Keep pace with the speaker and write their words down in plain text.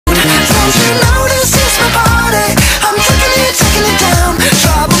Don't you notice it's my body? I'm taking it down.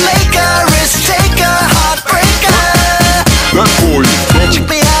 Troublemaker, risk taker, heartbreaker. That boy is trouble. Check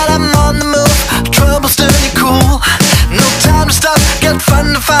me out, I'm on the move. Trouble's turning you cool. No time to stop, got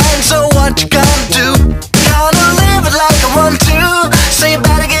fun to find. So what you gonna do? Gonna live it like I want to. So you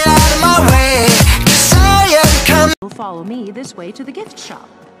better get out of my way, 'cause I am coming. Follow me this way to the gift shop.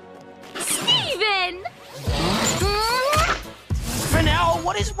 Steven! Spinel,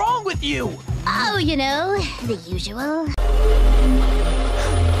 what is wrong with you? Oh, you know, the usual.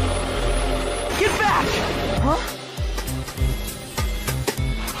 Get back! Huh?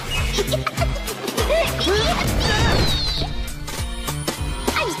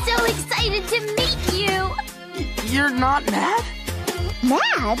 I'm so excited to meet you! You're not mad?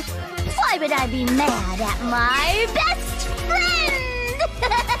 Mad? Why would I be mad at my best friend?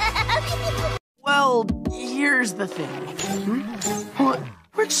 Well, here's the thing. What?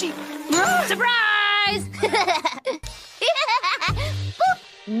 Where'd she... Surprise!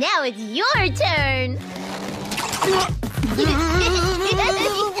 Now it's your turn.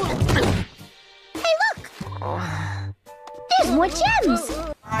 Hey, look! There's more gems.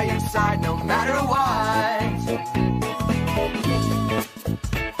 By your side, no matter what.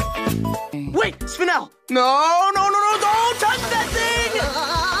 Wait, Spinel! No, don't touch that thing!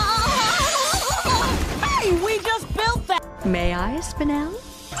 Hey, we just built that! May I, Spinel?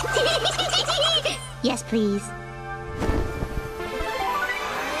 Yes, please.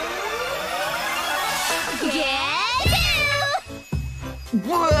 Get you!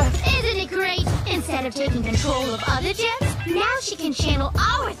 What? Isn't it great? Instead of taking control of other gems, now she can channel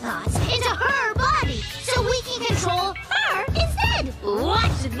our thoughts into her body, so we can control her instead.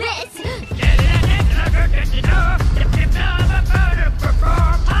 Watch this!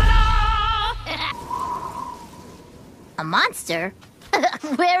 A monster?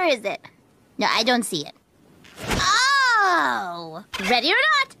 Where is it? No, I don't see it. Oh! Ready or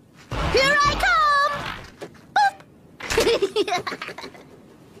not? Here I come!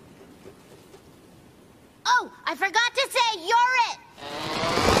 Oh, I forgot to say, you're it!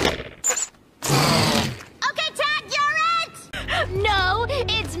 Okay, Tad, you're it! No,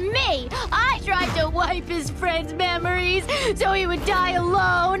 it's me! I tried to wipe his friend's memories so he would die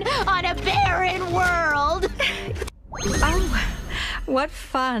alone on a barren world! Oh, what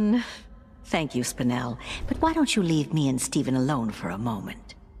fun. Thank you, Spinel. But why don't you leave me and Steven alone for a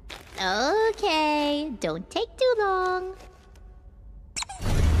moment? Okay, don't take too long.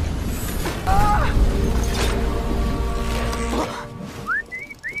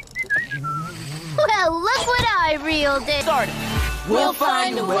 Well, look what I reeled in. Start. We'll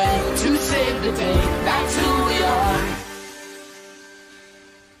find a way to save the day. That's who we are.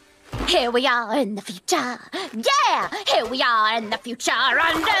 Here we are in the future. Yeah! Here we are in the future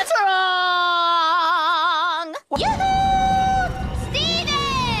under strong! Yoo-hoo!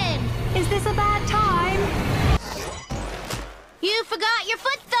 Steven! Is this a bad time? You forgot your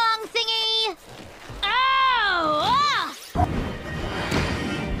foot thong thingy! Oh! Ah!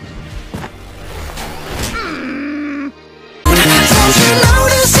 Don't you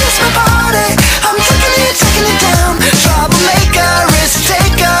notice it's my body? I'm taking it down. Troublemaker, risk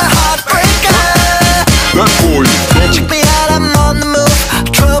taker, heartbreaker. That boy is trouble. Check me out, I'm on the move.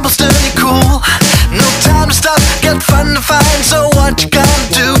 Trouble's turning you cool. No time to stop, got fun to find. So what you got?